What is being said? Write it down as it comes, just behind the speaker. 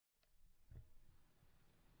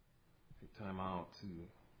time out to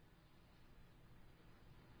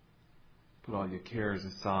put all your cares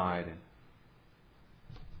aside and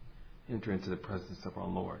enter into the presence of our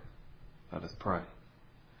Lord. Let us pray.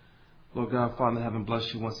 Lord God, Father in heaven,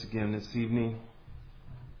 bless you once again this evening.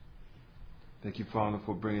 Thank you, Father,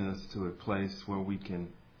 for bringing us to a place where we can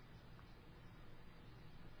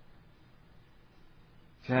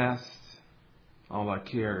cast all our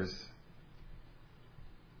cares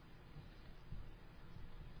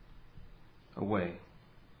away.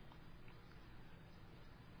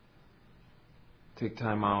 Take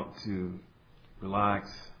time out to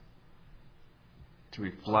relax, to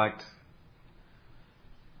reflect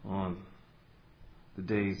on the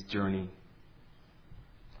day's journey.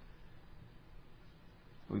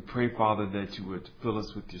 We pray, Father, that you would fill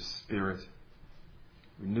us with your Spirit,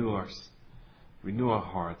 renew our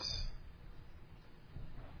hearts,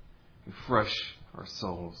 refresh our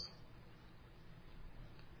souls.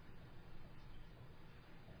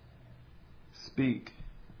 Speak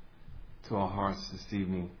to our hearts this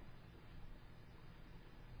evening.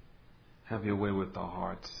 Have your way with our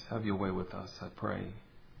hearts. Have your way with us, I pray.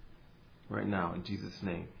 Right now, in Jesus'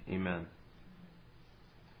 name, amen.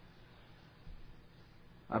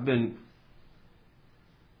 I've been,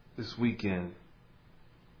 this weekend,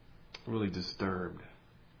 really disturbed.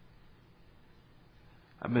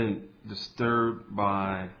 I've been disturbed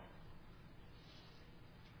by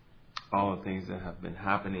all the things that have been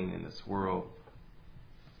happening in this world.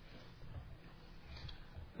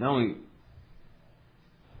 Not only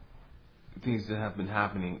the things that have been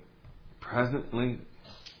happening presently,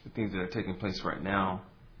 the things that are taking place right now,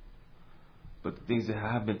 but the things that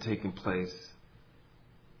have been taking place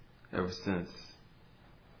ever since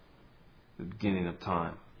the beginning of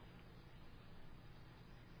time.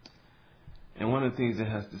 And one of the things that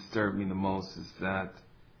has disturbed me the most is that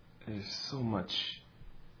there's so much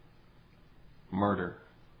murder,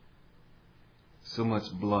 so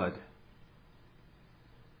much blood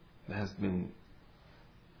that has been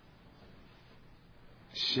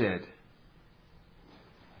shed,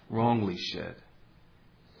 wrongly shed.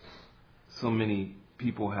 So many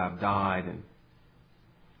people have died and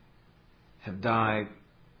have died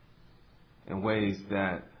in ways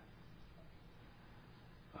that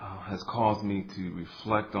has caused me to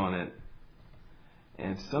reflect on it.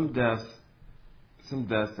 And some deaths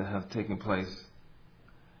that have taken place,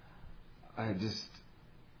 I just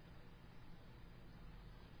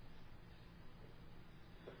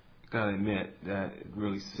gotta admit that it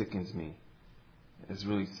really sickens me. It's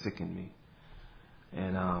really sickened me.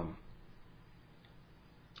 And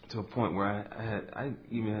to a point where I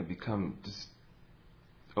even had become just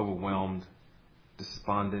overwhelmed,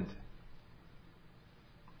 despondent,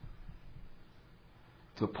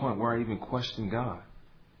 to a point where I even questioned God.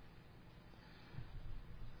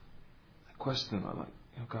 I questioned Him. I'm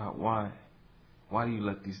like, God, why do you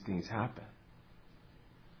let these things happen?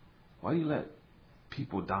 Why do you let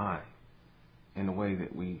people die in the way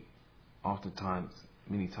that we oftentimes,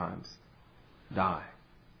 many times, die?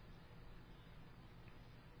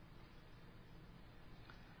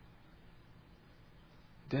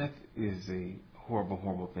 Death is a horrible,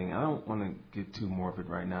 horrible thing. I don't want to get too morbid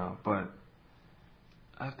right now, but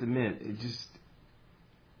I have to admit, it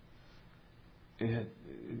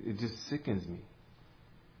just sickens me.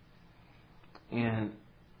 And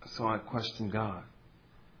so I question God.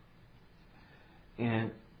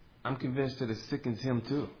 And I'm convinced that it sickens Him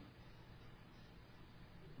too.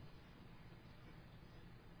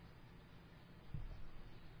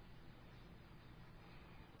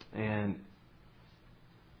 And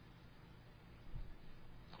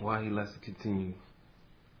why He lets it continue,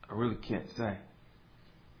 I really can't say.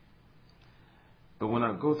 But when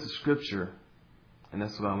I go to Scripture, and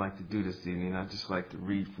that's what I like to do this evening, I just like to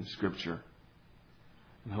read from Scripture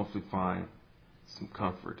and hopefully find some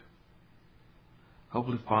comfort.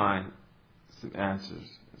 Hopefully find some answers,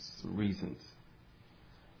 some reasons.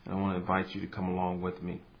 And I want to invite you to come along with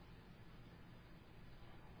me.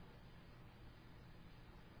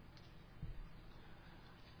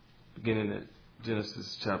 Beginning at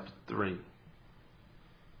Genesis chapter 3.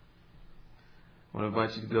 I want to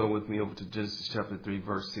invite you to go with me over to Genesis chapter 3,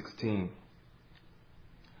 verse 16.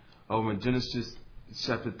 Over in Genesis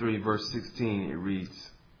chapter 3, verse 16, it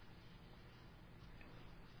reads,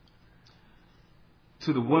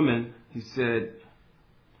 to the woman, He said,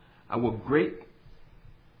 I will greatly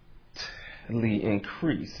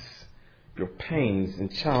increase your pains in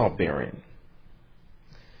childbearing.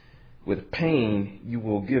 With pain, you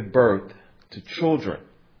will give birth to children.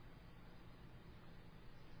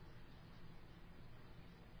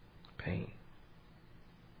 Pain.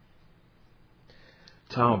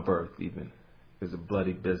 Childbirth, even, is a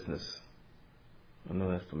bloody business. I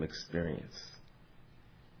know that from experience.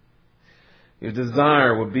 Your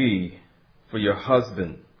desire will be for your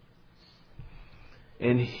husband,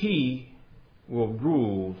 and he will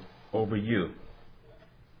rule over you.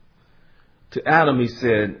 To Adam he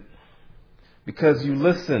said, because you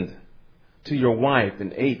listened to your wife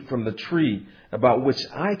and ate from the tree about which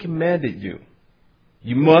I commanded you,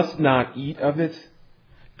 you must not eat of it.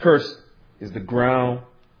 Cursed is the ground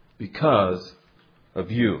because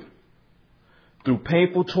of you. Through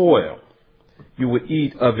painful toil, you will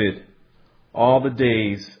eat of it all the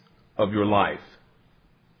days of your life.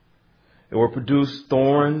 It will produce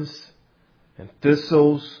thorns and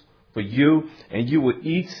thistles for you, and you will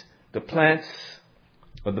eat the plants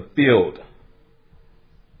of the field.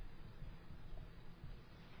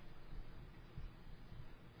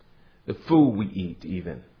 The food we eat,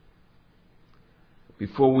 even,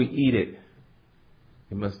 before we eat it,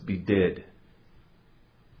 it must be dead.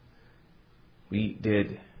 We eat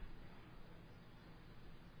dead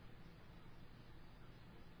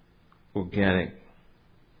organic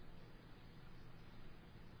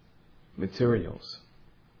materials.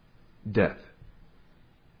 Death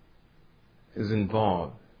is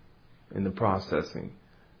involved in the processing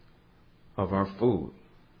of our food.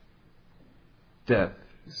 Death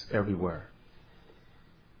is everywhere.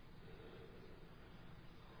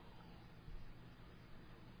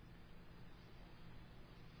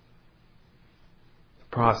 The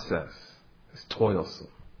process is toilsome.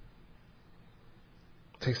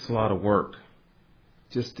 It takes a lot of work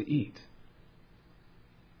just to eat.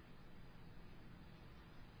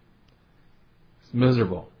 It's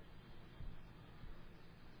miserable.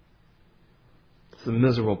 It's a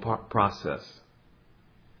miserable process.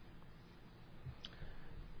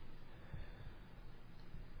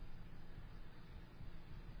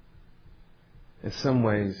 In some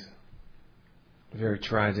ways, very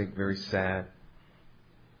tragic, very sad.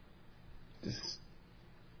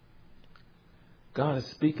 God is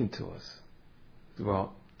speaking to us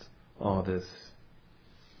throughout all this.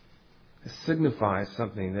 It signifies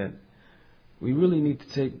something that we really need to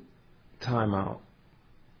take time out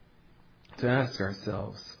to ask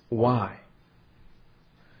ourselves, why?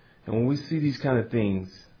 And when we see these kind of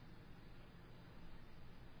things,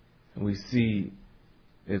 and we see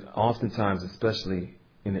it oftentimes, especially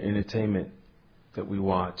in the entertainment that we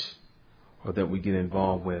watch or that we get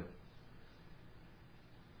involved with,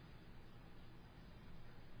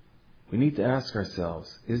 we need to ask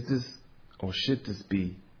ourselves, is this or should this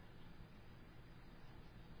be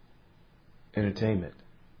entertainment?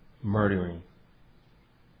 Murdering,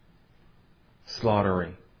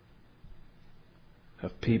 slaughtering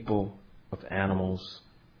of people, of animals,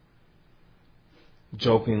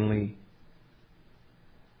 jokingly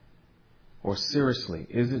or seriously.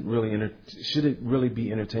 Should it really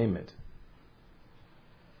be entertainment?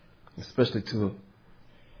 Especially to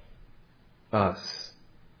us,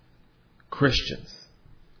 Christians,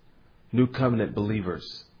 New Covenant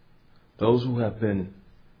believers, those who have been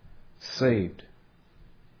saved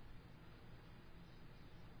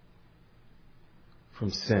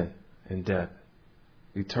from sin and death,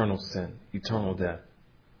 eternal sin, eternal death.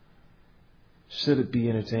 Should it be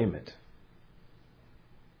entertainment?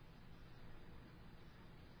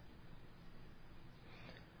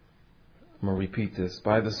 I'm going to repeat this.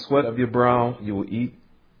 By the sweat of your brow you will eat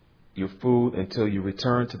your food until you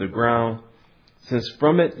return to the ground, since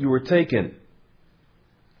from it you were taken.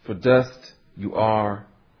 For dust you are,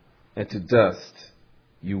 and to dust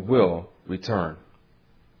you will return.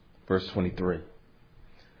 Verse 23.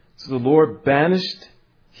 So the Lord banished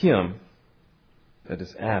him, that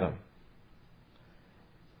is Adam.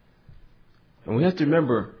 And we have to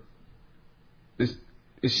remember,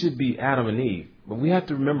 it should be Adam and Eve, but we have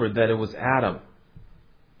to remember that it was Adam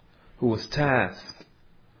who was tasked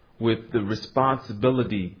with the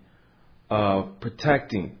responsibility of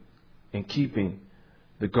protecting and keeping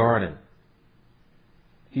the garden.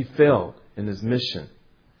 He failed in his mission.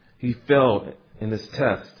 He failed in this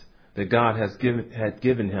test that God had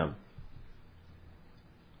given him.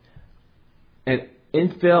 And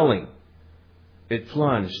in failing, it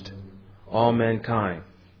plunged all mankind,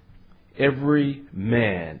 every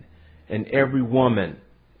man and every woman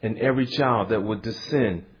and every child that would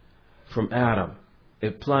descend from Adam.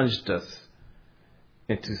 It plunged us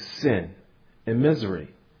into sin and misery.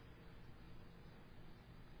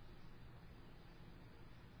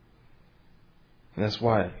 And that's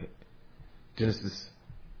why Genesis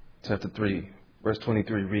chapter 3, verse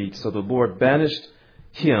 23 reads, so the Lord banished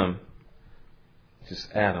him,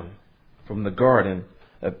 just Adam, from the Garden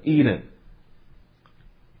of Eden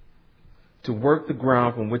to work the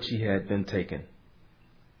ground from which he had been taken.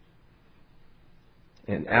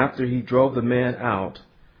 And after he drove the man out,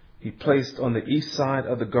 he placed on the east side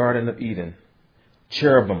of the Garden of Eden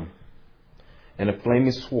cherubim and a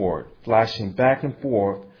flaming sword, flashing back and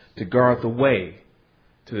forth to guard the way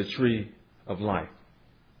to the tree of life.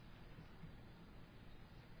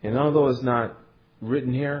 And although it's not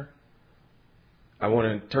written here, I want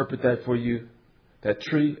to interpret that for you. That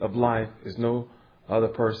tree of life is no other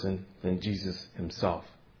person than Jesus himself.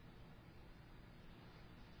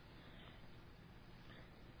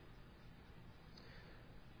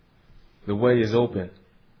 The way is open.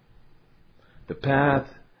 The path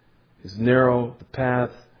is narrow. The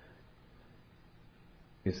path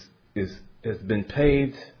has been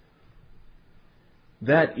paved.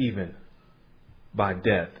 That even by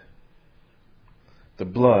death. The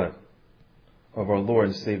blood of our Lord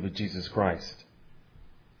and Savior Jesus Christ.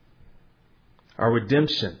 Our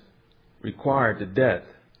redemption required the death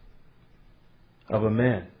of a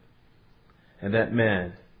man. And that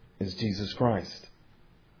man is Jesus Christ.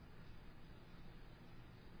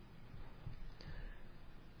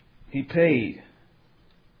 He paid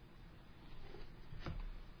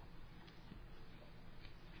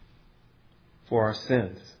for our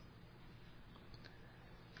sins.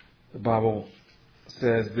 The Bible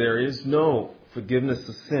says there is no forgiveness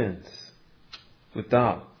of sins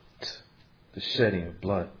without the shedding of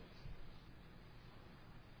blood.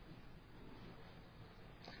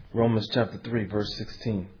 Romans chapter 3, verse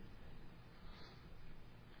 16.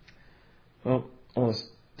 Well, I want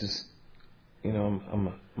to just, I'm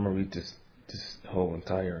going to read this whole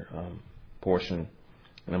entire portion,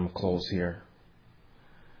 and I'm going to close here.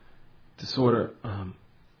 To sort of,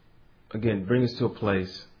 again, bring us to a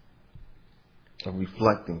place of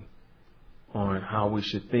reflecting on how we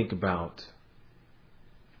should think about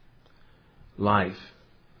life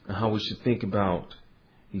and how we should think about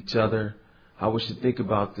each other, how we should think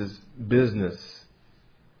about this business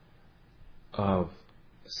of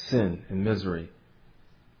sin and misery,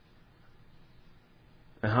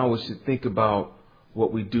 and how we should think about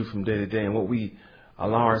what we do from day to day and what we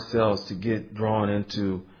allow ourselves to get drawn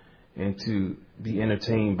into and to be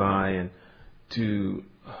entertained by and to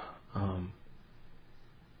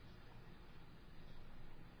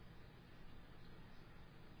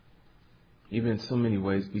even in so many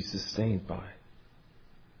ways be sustained by.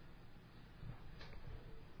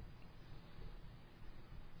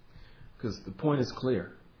 Because the point is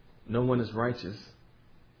clear. No one is righteous.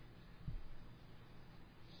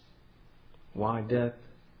 Why death?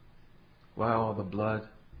 Why all the blood?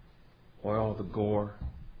 Why all the gore?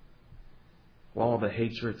 Why all the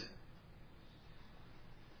hatred?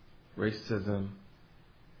 Racism?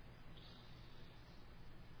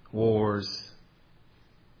 Wars?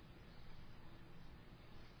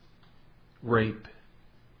 Rape?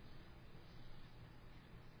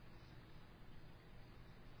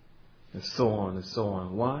 And so on and so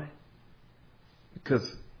on. Why?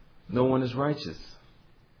 Because no one is righteous.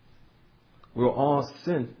 We're all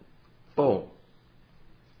sinful.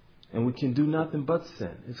 And we can do nothing but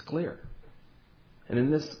sin. It's clear. And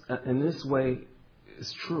in this way,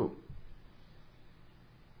 it's true.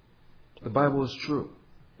 The Bible is true.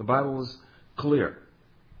 The Bible is clear.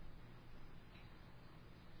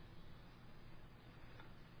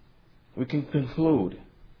 We can conclude.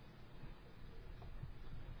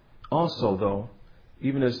 Also, though,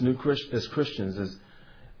 even as Christians,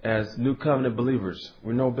 as New Covenant believers,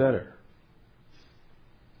 we're no better.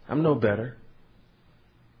 I'm no better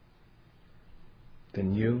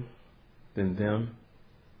than you, than them,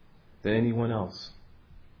 than anyone else.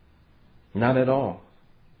 Not at all.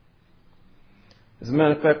 As a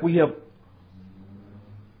matter of fact, we have,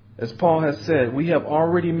 as Paul has said, we have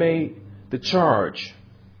already made the charge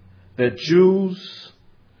that Jews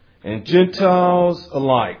and Gentiles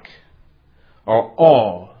alike are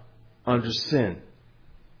all under sin.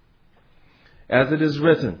 As it is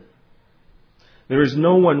written, there is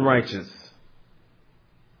no one righteous,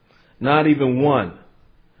 not even one.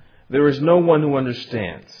 There is no one who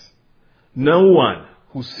understands, no one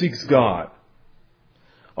who seeks God.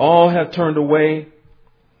 All have turned away.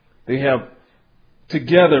 They have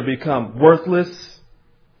together become worthless.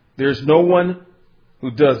 There's no one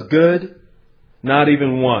who does good, not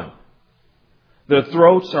even one. Their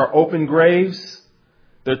throats are open graves.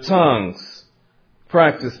 Their tongues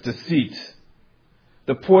practice deceit.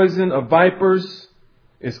 The poison of vipers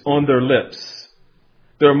is on their lips.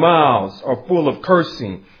 Their mouths are full of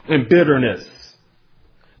cursing and bitterness.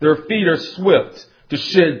 Their feet are swift to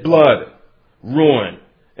shed blood. Ruin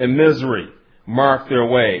and misery mark their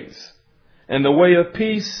ways. And the way of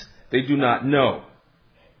peace they do not know.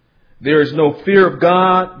 There is no fear of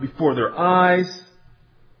God before their eyes.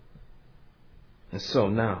 And so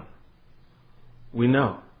now, we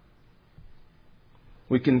know.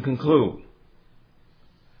 We can conclude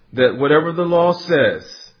that whatever the law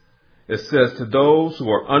says, it says to those who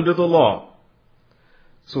are under the law,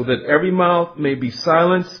 so that every mouth may be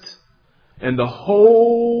silenced and the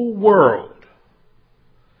whole world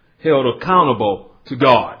held accountable to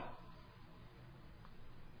God.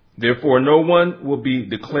 Therefore, no one will be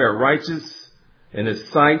declared righteous in his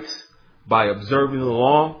sight by observing the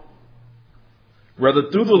law.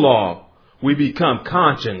 Rather, through the law, we become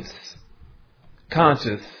conscious,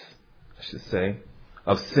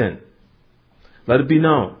 of sin. Let it be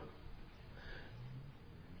known.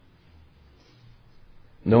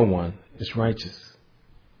 No one is righteous.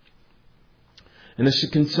 And it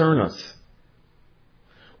should concern us.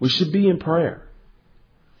 We should be in prayer.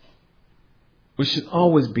 We should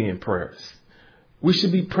always be in prayers. We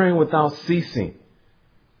should be praying without ceasing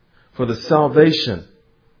for the salvation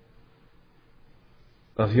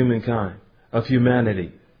of humankind, of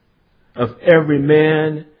humanity, of every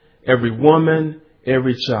man, every woman,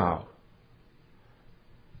 every child.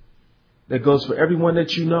 That goes for everyone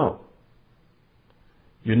that you know.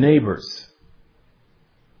 Your neighbors,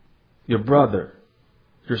 your brother,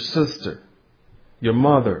 your sister, your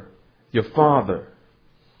mother, your father,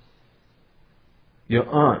 your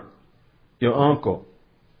aunt, your uncle,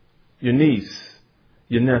 your niece,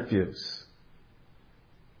 your nephews,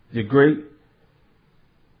 your great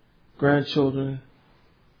grandchildren,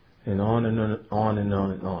 and on and on and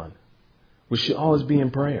on and on. We should always be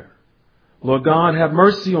in prayer. Lord God, have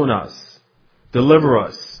mercy on us. Deliver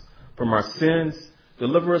us from our sins.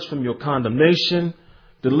 Deliver us from your condemnation.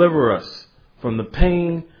 Deliver us from the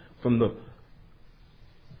pain, from the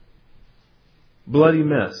bloody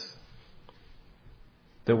mess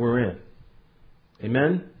that we're in.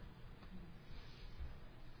 Amen?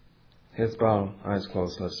 Heads bowed, eyes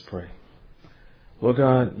closed. Let's pray. Lord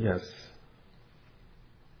God, yes.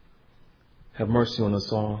 Have mercy on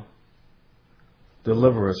us all.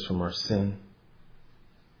 Deliver us from our sin.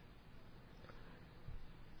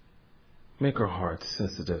 Make our hearts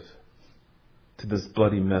sensitive to this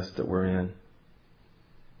bloody mess that we're in,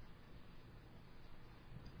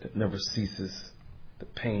 that never ceases. The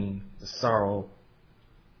pain, the sorrow,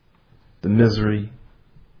 the misery.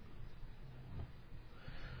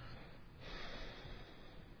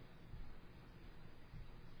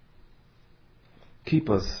 Keep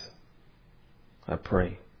us, I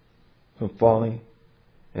pray, from falling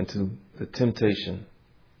into the temptation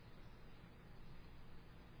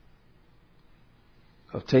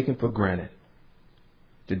of taking for granted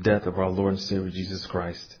the death of our Lord and Savior Jesus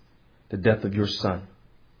Christ, the death of your Son,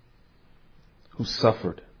 who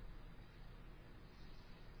suffered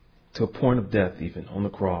to a point of death even on the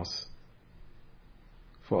cross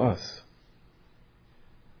for us.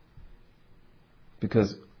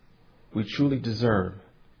 Because we truly deserve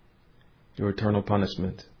your eternal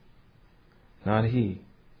punishment. Not he.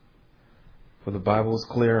 For the Bible is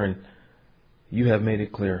clear and you have made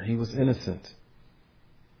it clear. He was innocent.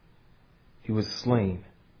 He was slain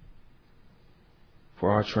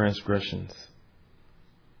for our transgressions.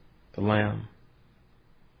 The Lamb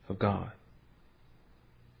of God.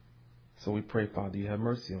 So we pray, Father, you have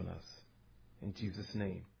mercy on us. In Jesus'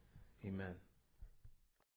 name, amen.